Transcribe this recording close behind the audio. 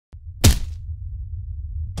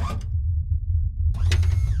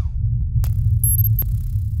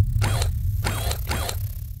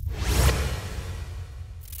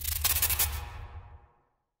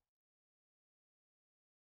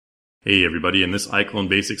Hey everybody, in this iClone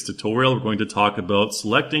Basics tutorial, we're going to talk about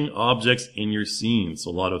selecting objects in your scene. So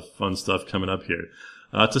a lot of fun stuff coming up here.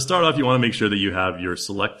 To start off, you want to make sure that you have your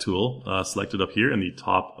select tool selected up here in the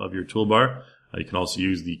top of your toolbar. You can also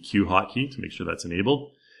use the Q hotkey to make sure that's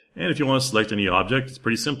enabled. And if you want to select any object, it's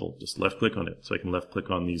pretty simple. Just left click on it. So I can left click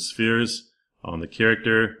on these spheres, on the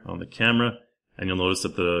character, on the camera, and you'll notice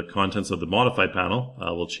that the contents of the modify panel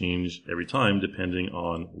will change every time depending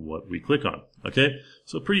on what we click on. Okay,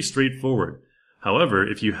 so pretty straightforward. However,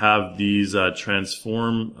 if you have these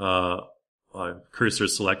transform cursors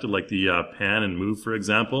selected, like the pan and move, for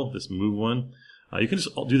example, this move one, you can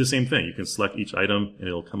just do the same thing. You can select each item and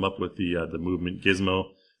it'll come up with the movement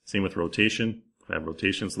gizmo. Same with rotation. If I have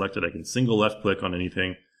rotation selected, I can single left click on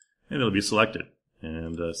anything and it'll be selected.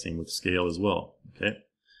 And same with scale as well. Okay,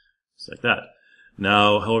 just like that.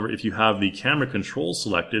 Now, however, if you have the camera controls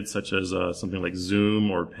selected, such as something like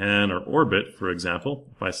zoom or pan or orbit, for example,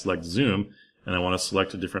 if I select zoom and I want to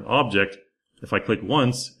select a different object, if I click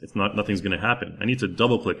once, nothing's going to happen. I need to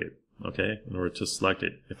double click it, okay, in order to select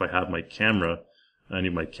it. If I have my camera, I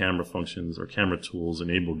need my camera functions or camera tools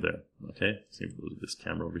enabled there, okay. Same with this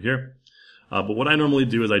camera over here. But what I normally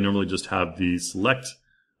do is I normally just have the select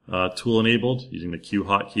tool enabled using the Q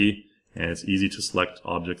hotkey, and it's easy to select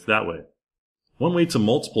objects that way. One way to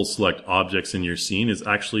multiple select objects in your scene is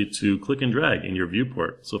actually to click and drag in your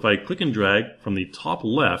viewport. So if I click and drag from the top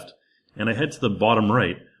left and I head to the bottom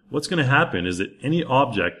right, what's going to happen is that any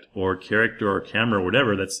object or character or camera or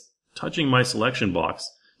whatever that's touching my selection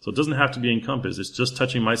box, so it doesn't have to be encompassed, it's just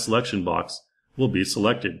touching my selection box, will be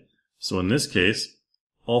selected. So in this case,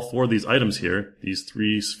 all four of these items here, these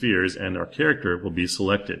three spheres and our character, will be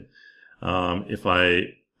selected. If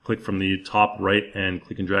I click from the top right and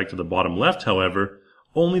click and drag to the bottom left, however,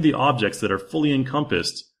 only the objects that are fully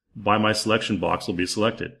encompassed by my selection box will be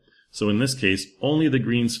selected. So in this case, only the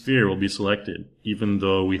green sphere will be selected, even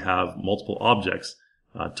though we have multiple objects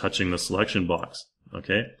touching the selection box.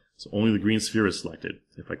 Okay, so only the green sphere is selected.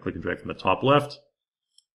 If I click and drag from the top left,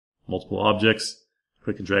 multiple objects,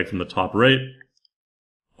 click and drag from the top right,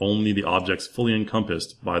 only the objects fully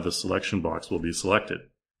encompassed by the selection box will be selected.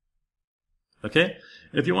 Okay,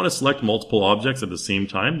 if you want to select multiple objects at the same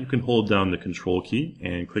time, you can hold down the control key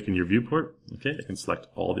and click in your viewport. Okay, I can select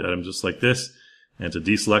all the items just like this, and to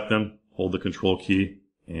deselect them, hold the control key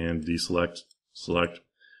and deselect, select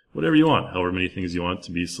whatever you want, however many things you want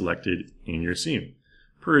to be selected in your scene.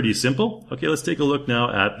 Pretty simple. Okay, let's take a look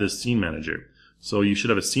now at the scene manager. So you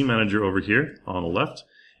should have a scene manager over here on the left,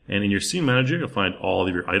 and in your scene manager you'll find all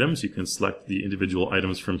of your items. You can select the individual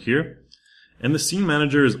items from here. And the scene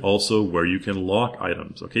manager is also where you can lock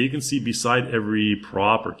items. Okay, you can see beside every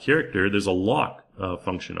prop or character, there's a lock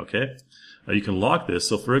function. Okay, you can lock this.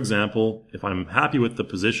 So, for example, if I'm happy with the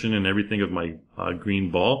position and everything of my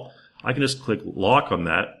green ball, I can just click lock on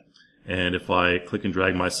that. And if I click and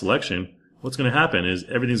drag my selection, what's going to happen is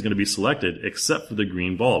everything's going to be selected except for the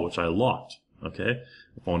green ball, which I locked. Okay,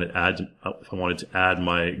 if I wanted to add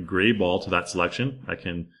my gray ball to that selection, I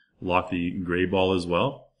can lock the gray ball as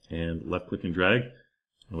well. And left click and drag,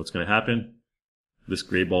 and what's going to happen? This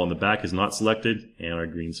gray ball in the back is not selected, and our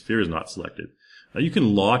green sphere is not selected. Now you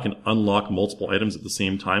can lock and unlock multiple items at the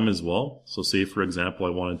same time as well. So say, for example, I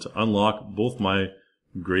wanted to unlock both my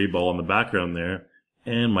gray ball in the background there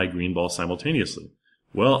and my green ball simultaneously.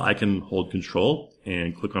 Well, I can hold control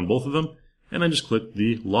and click on both of them, and then just click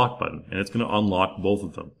the lock button, and it's going to unlock both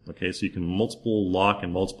of them. Okay, so you can multiple lock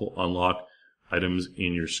and multiple unlock items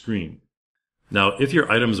in your screen. Now, if your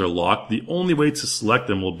items are locked, the only way to select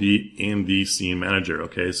them will be in the scene manager.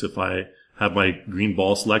 Okay, so if I have my green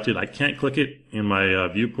ball selected, I can't click it in my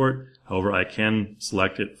viewport. However, I can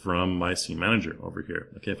select it from my scene manager over here.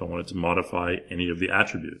 Okay, if I wanted to modify any of the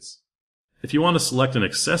attributes. If you want to select an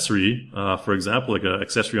accessory, for example, like an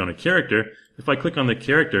accessory on a character, if I click on the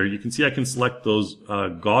character, you can see I can select those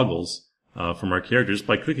goggles from our character just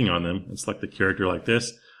by clicking on them and select the character like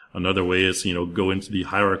this. Another way is, go into the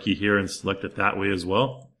hierarchy here and select it that way as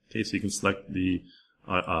well. Okay, so you can select the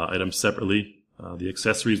items separately. The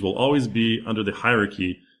accessories will always be under the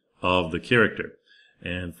hierarchy of the character.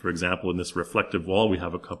 And for example, in this reflective wall, we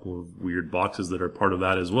have a couple of weird boxes that are part of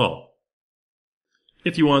that as well.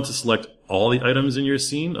 If you want to select all the items in your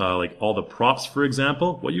scene, like all the props, for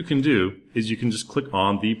example, what you can do is you can just click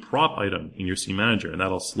on the prop item in your scene manager, and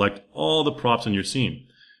that'll select all the props in your scene.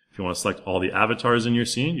 If you want to select all the avatars in your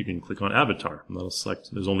scene, you can click on avatar. And that'll select,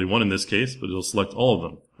 there's only one in this case, but it'll select all of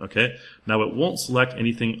them. Okay. Now it won't select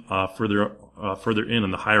anything further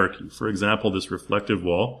in the hierarchy. For example, this reflective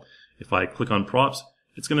wall, if I click on props,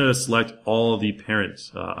 it's going to select all the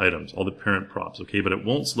parent items, all the parent props. Okay, but it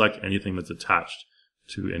won't select anything that's attached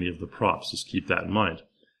to any of the props. Just keep that in mind.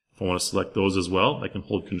 If I want to select those as well, I can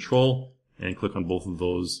hold Control and click on both of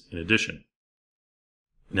those in addition.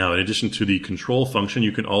 Now, in addition to the Control function,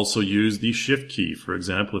 you can also use the Shift key. For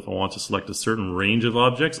example, if I want to select a certain range of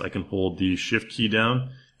objects, I can hold the Shift key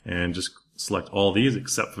down and just select all these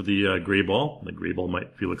except for the gray ball. The gray ball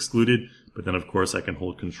might feel excluded, but then of course I can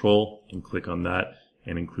hold Control and click on that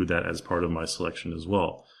and include that as part of my selection as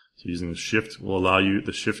well. So using the Shift key will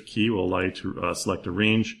allow you to select a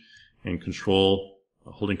range, and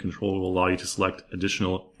holding Control will allow you to select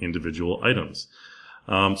additional individual items.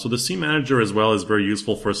 So the Scene Manager as well is very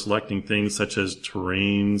useful for selecting things such as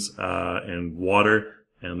terrains and water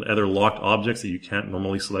and other locked objects that you can't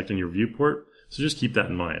normally select in your viewport. So just keep that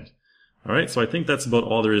in mind. Alright, so I think that's about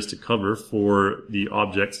all there is to cover for the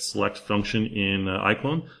object select function in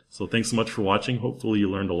iClone. So thanks so much for watching. Hopefully you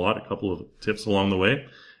learned a lot, a couple of tips along the way.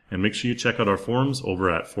 And make sure you check out our forums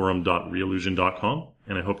over at forum.reallusion.com.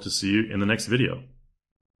 And I hope to see you in the next video.